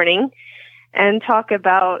in the Morning and talk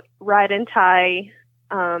about ride and tie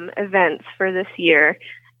events for this year.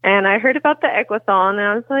 And I heard about the Equathon, and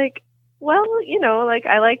I was like, well,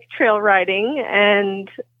 I like trail riding,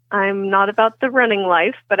 and I'm not about the running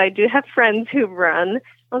life, but I do have friends who run.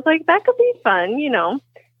 I was like, that could be fun,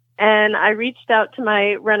 And I reached out to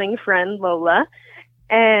my running friend, Lola,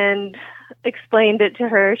 and explained it to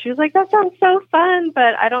her. She was like, that sounds so fun,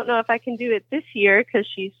 but I don't know if I can do it this year because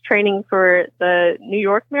she's training for the New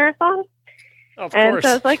York Marathon. Of and course. So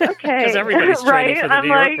I was like, okay. Because everybody's training right? for the I'm New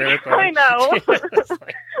York like, Marathon. I know.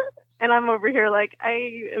 And I'm over here like,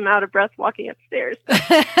 I am out of breath walking upstairs.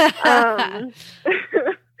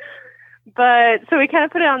 But so we kind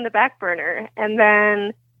of put it on the back burner. And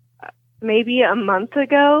then maybe a month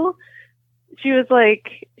ago, she was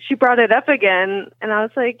like, she brought it up again. And I was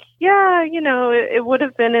like, yeah, it would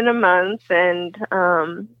have been in a month. And,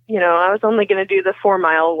 I was only going to do the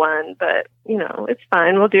 4-mile one, but, it's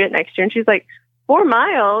fine. We'll do it next year. And she's like, 4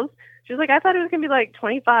 miles? She was like, I thought it was going to be like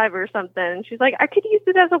 25 or something. And she's like, I could use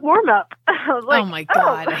it as a warm-up. I was like, oh my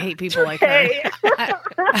God, I hate people like that.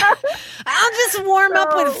 I'll just warm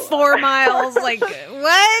up with 4 miles. Like,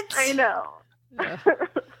 what? I know.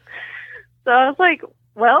 So I was like,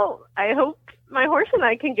 well, I hope my horse and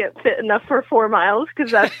I can get fit enough for 4 miles,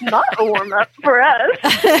 because that's not a warm-up for us.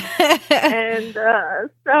 And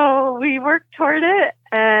so we worked toward it,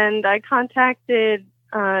 and I contacted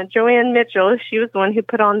Joanne Mitchell. She was the one who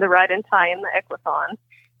put on the ride and tie in the Equathon.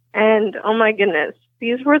 And oh my goodness,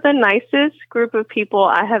 these were the nicest group of people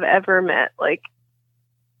I have ever met. Like,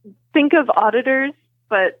 think of auditors,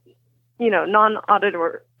 but,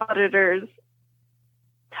 non-auditors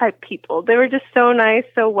type people. They were just so nice,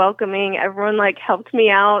 so welcoming. Everyone helped me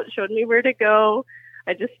out, showed me where to go.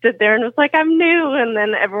 I just stood there and was like, I'm new. And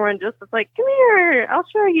then everyone just was like, come here, I'll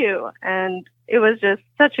show you. And it was just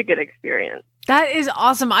such a good experience. That is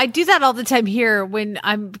awesome. I do that all the time here when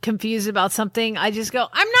I'm confused about something. I just go,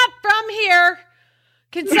 I'm not from here.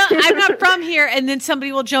 I'm not from here. And then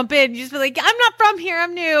somebody will jump in and just be like, I'm not from here.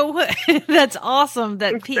 I'm new. That's awesome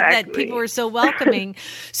that, exactly. That people were so welcoming.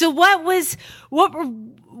 So what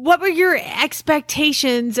were your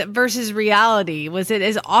expectations versus reality? Was it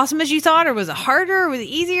as awesome as you thought, or was it harder, or was it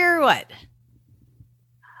easier, or what?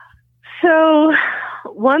 So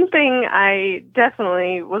one thing I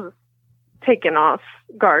definitely was taken off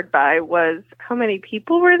guard by was how many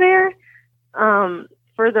people were there.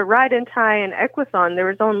 For the ride and tie and Equathon, there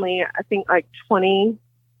was only, I think, 20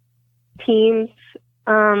 teams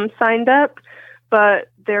signed up, but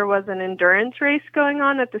there was an endurance race going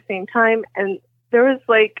on at the same time, and there was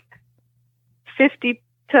 50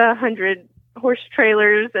 to 100 horse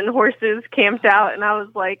trailers and horses camped out, and I was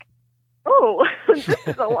like, oh, this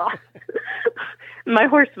is a lot. My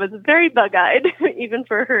horse was very bug-eyed, even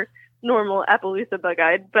for her normal Appaloosa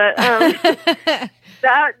bug-eyed, but that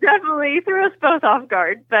definitely threw us both off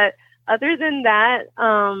guard. But other than that,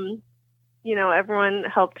 everyone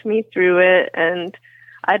helped me through it, and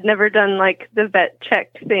I'd never done the vet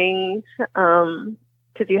checked things,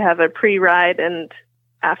 because you have a pre-ride and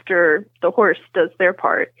after the horse does their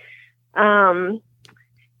part. And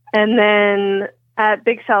then at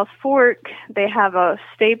Big South Fork, they have a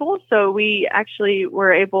stable, so we actually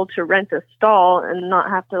were able to rent a stall and not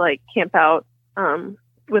have to camp out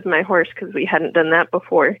with my horse, because we hadn't done that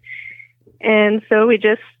before. And so we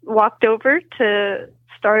just walked over to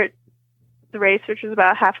start the race, which was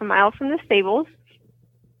about half a mile from the stables,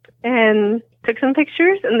 and took some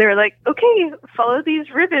pictures, and they were like, okay, follow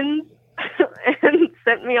these ribbons, and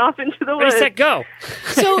sent me off into the woods. Ready, set, go.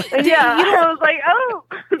 So I was like, oh.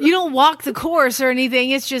 You don't walk the course or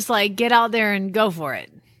anything. It's just get out there and go for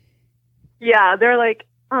it. Yeah, they're like,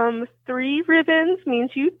 3 ribbons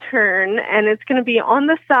means you turn, and it's going to be on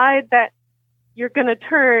the side that you're going to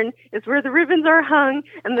turn is where the ribbons are hung,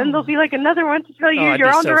 and then there'll be another one to tell you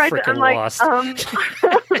you're on the right. I'm like, I'm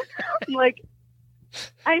like,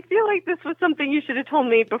 I feel like this was something you should have told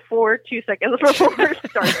me before 2 seconds before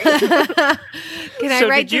starting. Can I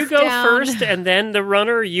write did you this go down? first and then the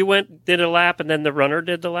runner? You did a lap and then the runner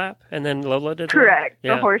did the lap and then Lola did the lap? Correct.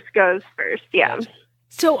 Yeah. The horse goes first. Yeah. Gotcha.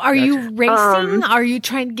 So are you racing? Are you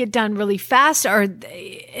trying to get done really fast? Or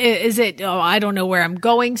is it, I don't know where I'm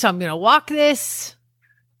going, so I'm going to walk this?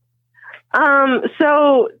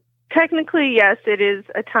 So technically, yes, it is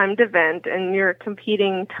a timed event and you're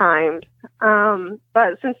competing timed.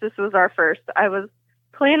 But since this was our first, I was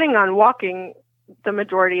planning on walking the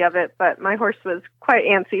majority of it, but my horse was quite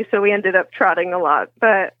antsy, so we ended up trotting a lot.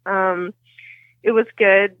 But it was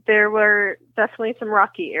good. There were definitely some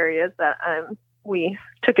rocky areas that we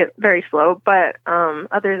took it very slow, but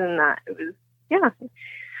other than that, it was,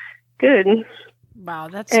 good. Wow,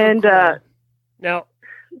 that's so cool. Now,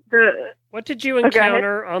 what did you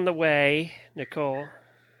encounter on the way, Nicole?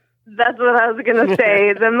 That's what I was going to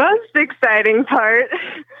say. The most exciting part,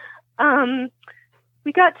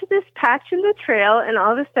 we got to this patch in the trail, and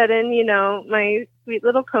all of a sudden, my sweet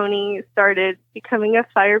little pony started becoming a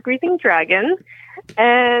fire-breathing dragon.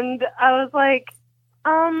 And I was like,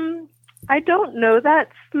 I don't know that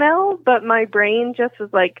smell, but my brain just was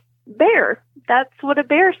like, bear. That's what a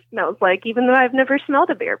bear smells like, even though I've never smelled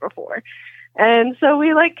a bear before. And so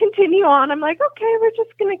we continue on. I'm like, okay, we're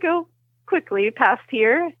just going to go quickly past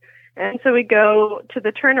here. And so we go to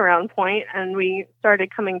the turnaround point and we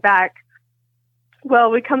started coming back.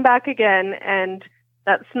 Well, we come back again and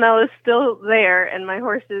that smell is still there. And my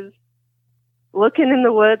horse is looking in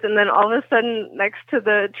the woods. And then all of a sudden next to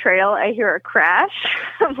the trail, I hear a crash.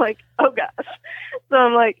 I'm like, oh gosh. So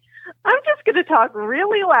I'm like, I'm just going to talk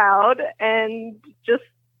really loud and just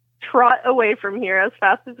trot away from here as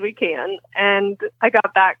fast as we can. And I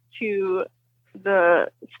got back to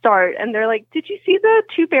the start and they're like, did you see the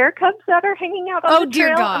 2 bear cubs that are hanging out on the trail?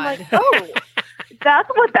 Dear God. I'm like, oh, that's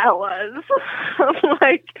what that was. I'm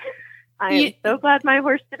like, I am so glad my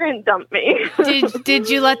horse didn't dump me. Did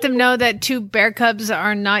you let them know that 2 bear cubs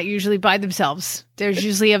are not usually by themselves? There's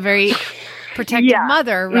usually a very protective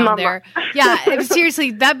mother around there. Yeah,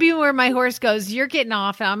 seriously, that'd be where my horse goes, you're getting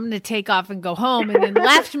off and I'm going to take off and go home, and then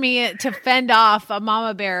left me to fend off a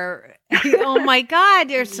mama bear. Oh my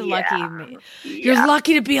God, you're so lucky. You're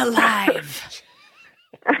lucky to be alive.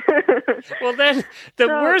 Well, then the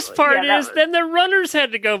worst part is then the runners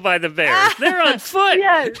had to go by the bears. They're on foot.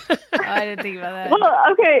 Yes. I didn't think about that. Well,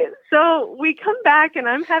 okay, so we come back and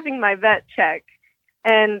I'm having my vet check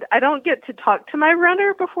and I don't get to talk to my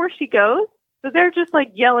runner before she goes. So they're just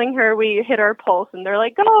yelling her. We hit our pulse and they're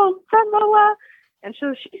like, go, Friend Lola. And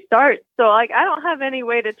so she starts. So I don't have any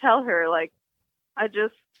way to tell her.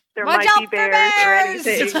 There Watch might be out for bears or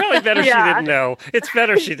anything. It's probably better she didn't know. It's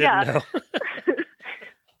better she didn't know.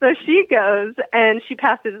 So she goes and she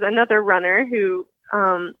passes another runner who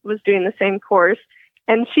was doing the same course.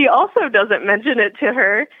 And she also doesn't mention it to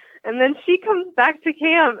her. And then she comes back to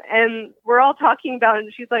camp and we're all talking about it.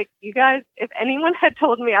 And she's like, you guys, if anyone had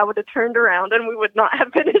told me, I would have turned around and we would not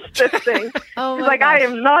have finished this thing. She's like, gosh. I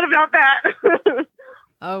am not about that.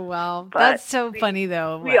 Oh, wow. That's so funny,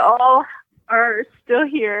 though. We all are still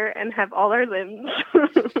here and have all our limbs.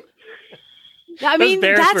 I mean,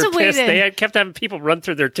 that's a way pissed. They kept having people run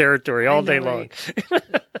through their territory all day long.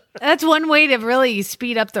 That's one way to really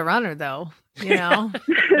speed up the runner, though.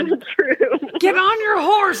 It's true. Get on your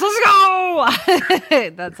horse. Let's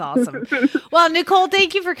go. That's awesome. Well, Nicole,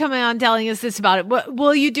 thank you for coming on telling us this about it.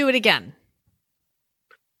 Will you do it again?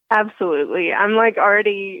 Absolutely. I'm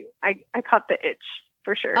already, I caught the itch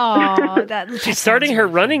for sure. Oh, she's starting her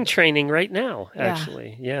running training right now,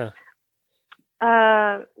 actually. Yeah.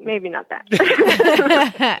 Maybe not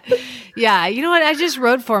that. Yeah, you know what? I just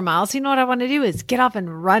rode 4 miles. You know what I want to do is get off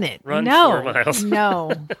and run it. Run 4 miles.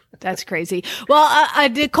 No, that's crazy. Well,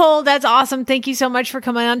 Nicole, that's awesome. Thank you so much for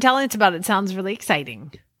coming on telling us about it. Sounds really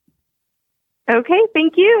exciting. Okay,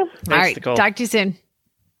 thank you. Thanks, all right, Nicole. Talk to you soon.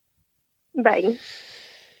 Bye.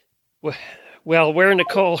 Well, where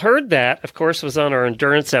Nicole heard that, of course, was on our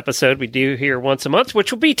endurance episode we do here once a month,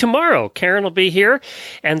 which will be tomorrow. Karen will be here.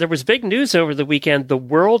 And there was big news over the weekend. The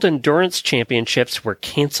World Endurance Championships were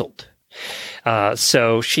canceled.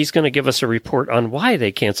 So she's going to give us a report on why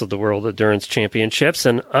they canceled the World Endurance Championships.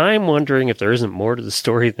 And I'm wondering if there isn't more to the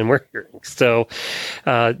story than we're hearing. So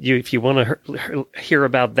if you want to hear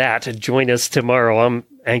about that, join us tomorrow. I'm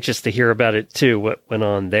anxious to hear about it, too, what went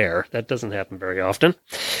on there. That doesn't happen very often.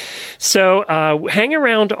 So hang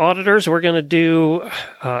around, auditors. We're going to do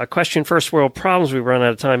Equestrian First World Problems. We run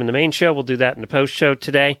out of time in the main show. We'll do that in the post show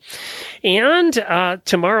today. And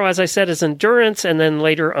tomorrow, as I said, is endurance. And then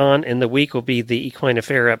later on in the week will be the Equine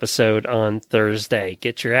Affair episode on Thursday.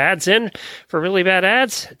 Get your ads in for really bad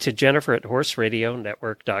ads to Jennifer at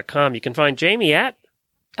horseradionetwork.com. You can find Jamie at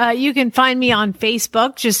You can find me on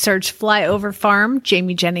Facebook. Just search Flyover Farm,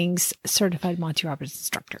 Jamie Jennings, certified Monty Roberts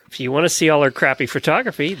instructor. If you want to see all our crappy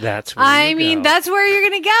photography, that's where that's where you're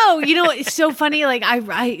going to go. You know, it's so funny. Like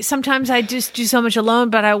I sometimes I just do so much alone,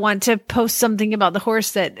 but I want to post something about the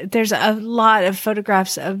horse that there's a lot of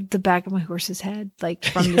photographs of the back of my horse's head, like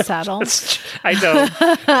from the saddle. I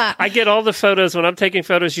know. I get all the photos when I'm taking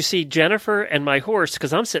photos. You see Jennifer and my horse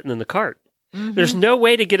because I'm sitting in the cart. Mm-hmm. There's no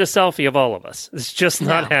way to get a selfie of all of us. It's just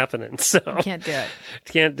not happening. So can't do it.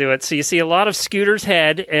 Can't do it. So you see a lot of Scooter's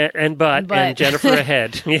head and butt and Jennifer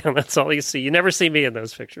ahead. Yeah, that's all you see. You never see me in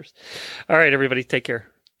those pictures. All right, everybody, take care.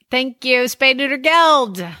 Thank you, Spay Neuter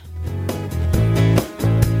Guild.